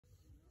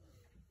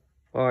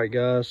All right,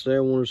 guys, today I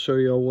want to show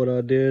y'all what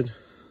I did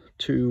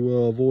to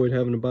avoid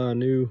having to buy a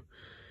new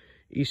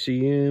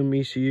ECM,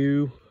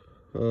 ECU,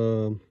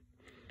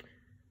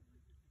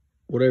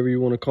 whatever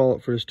you want to call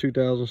it, for this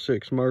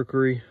 2006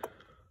 Mercury.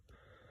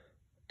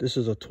 This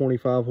is a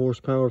 25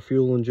 horsepower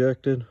fuel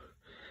injected,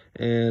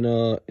 and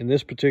in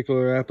this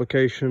particular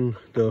application,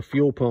 the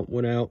fuel pump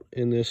went out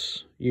in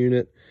this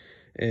unit,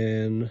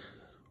 and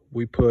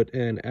we put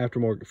an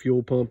aftermarket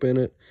fuel pump in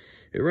it.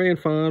 It ran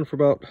fine for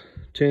about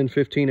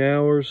 10-15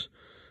 hours.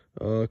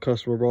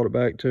 Customer brought it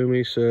back to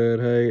me, said,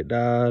 hey, it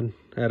died,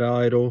 had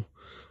idle,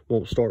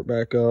 won't start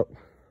back up.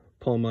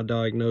 Upon my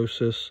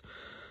diagnosis,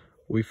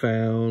 we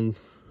found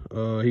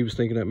he was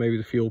thinking that maybe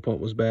the fuel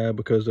pump was bad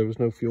because there was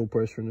no fuel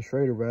pressure in the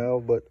Schrader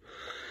valve, but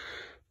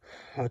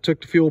I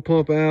took the fuel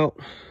pump out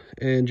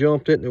and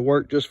jumped it, and it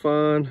worked just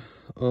fine.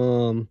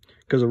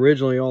 Because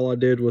originally all I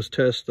did was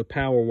test the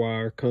power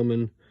wire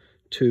coming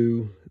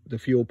to the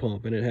fuel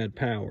pump, and it had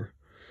power.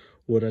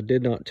 What I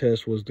did not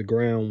test was the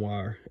ground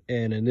wire,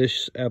 and in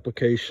this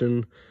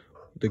application,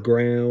 the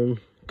ground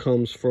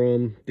comes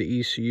from the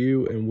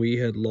ECU, and we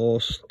had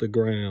lost the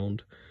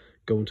ground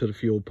going to the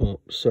fuel pump.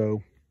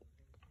 So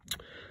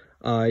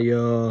I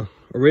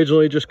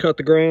originally just cut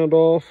the ground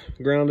off,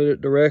 grounded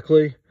it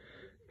directly,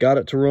 got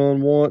it to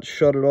run once,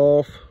 shut it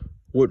off,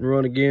 wouldn't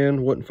run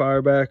again, wouldn't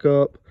fire back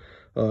up.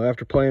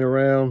 After playing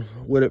around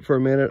with it for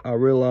a minute, I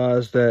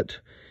realized that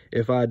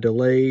if I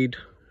delayed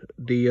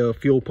the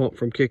fuel pump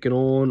from kicking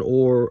on,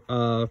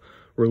 or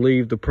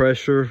relieved the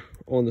pressure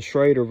on the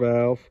Schrader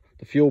valve,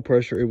 the fuel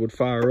pressure, it would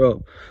fire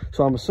up.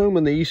 So I'm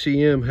assuming the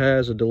ECM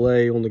has a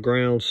delay on the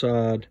ground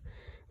side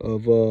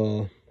of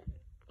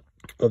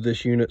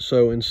this unit.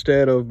 So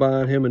instead of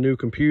buying him a new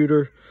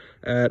computer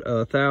at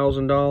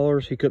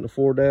 $1,000, he couldn't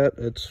afford that.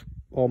 It's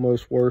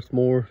almost worth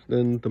more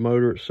than the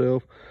motor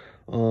itself.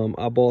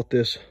 I bought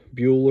this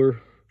Bueller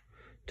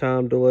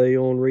time delay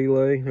on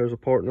relay. There's a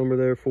part number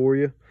there for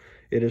you.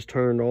 It is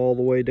turned all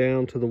the way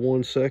down to the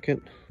 1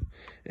 second.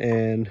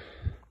 And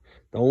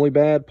the only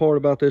bad part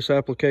about this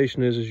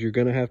application is you're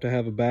going to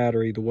have a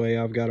battery the way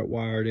I've got it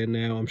wired in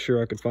now. I'm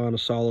sure I could find a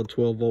solid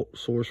 12-volt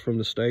source from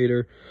the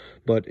stator,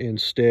 but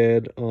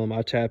instead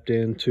I tapped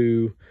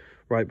into,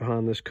 right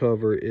behind this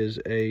cover is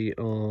a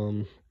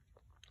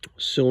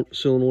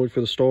solenoid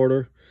for the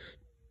starter.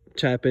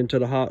 Tap into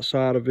the hot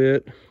side of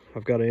it.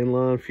 I've got an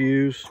inline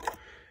fuse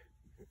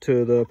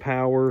to the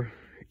power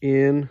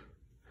in.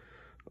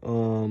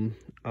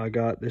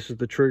 This is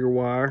the trigger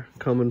wire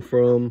coming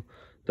from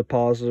the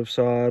positive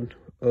side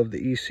of the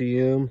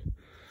ECM.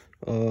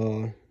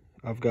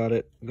 I've got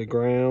the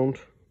ground,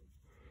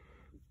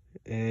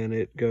 and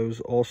it goes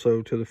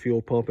also to the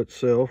fuel pump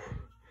itself.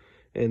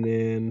 And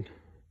then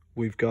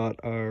we've got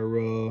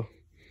our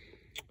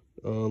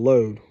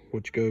load,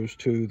 which goes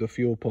to the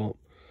fuel pump.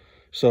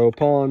 So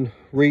upon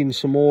reading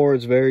some more,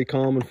 it's very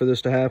common for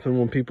this to happen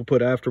when people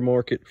put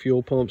aftermarket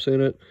fuel pumps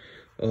in it.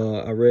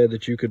 I read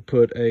that you could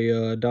put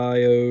a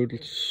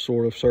diode,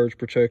 sort of surge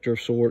protector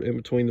of sort, in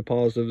between the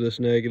positive and this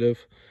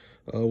negative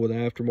with an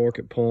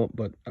aftermarket pump.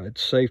 But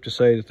it's safe to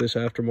say that this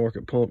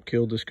aftermarket pump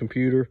killed this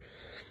computer.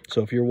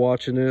 So if you're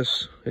watching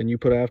this and you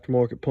put an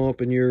aftermarket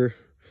pump in your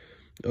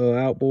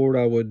outboard,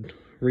 I would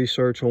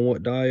research on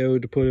what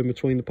diode to put in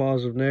between the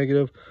positive and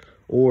negative.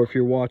 Or if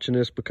you're watching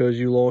this because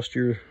you lost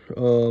your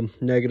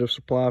negative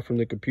supply from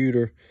the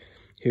computer,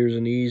 here's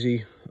an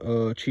easy,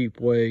 cheap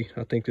way.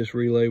 I think this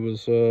relay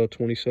was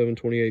 27,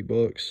 28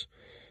 bucks,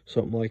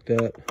 something like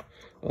that.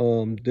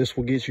 This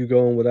will get you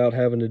going without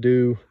having to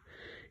do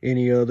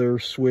any other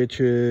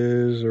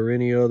switches or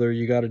any other,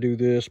 you got to do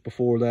this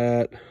before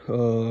that,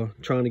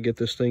 trying to get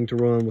this thing to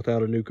run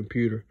without a new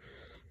computer.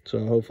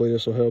 So hopefully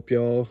this will help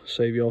y'all,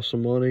 save y'all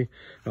some money.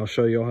 I'll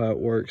show y'all how it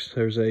works.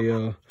 There's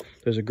a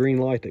green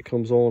light that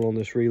comes on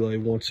this relay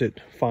once it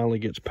finally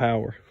gets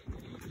power.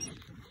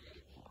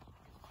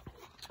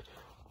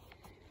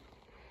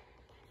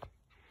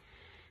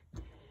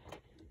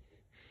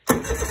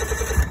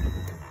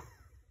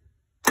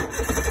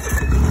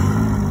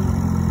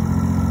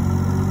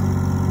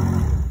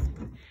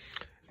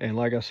 And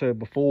like I said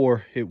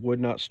before, it would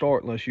not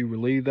start unless you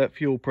relieved that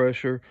fuel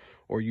pressure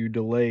or you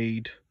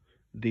delayed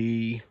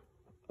the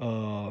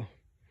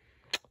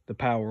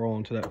power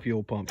on to that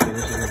fuel pump. So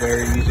this is a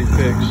very easy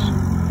fix.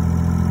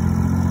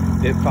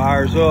 It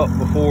fires up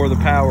before the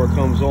power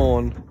comes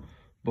on,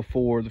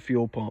 before the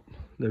fuel pump.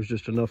 There's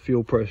just enough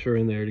fuel pressure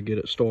in there to get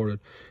it started.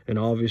 And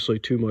obviously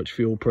too much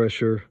fuel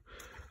pressure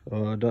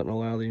doesn't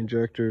allow the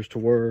injectors to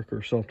work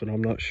or something.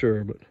 I'm not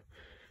sure, but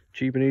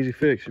cheap and easy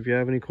fix. If you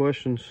have any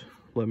questions,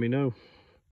 let me know.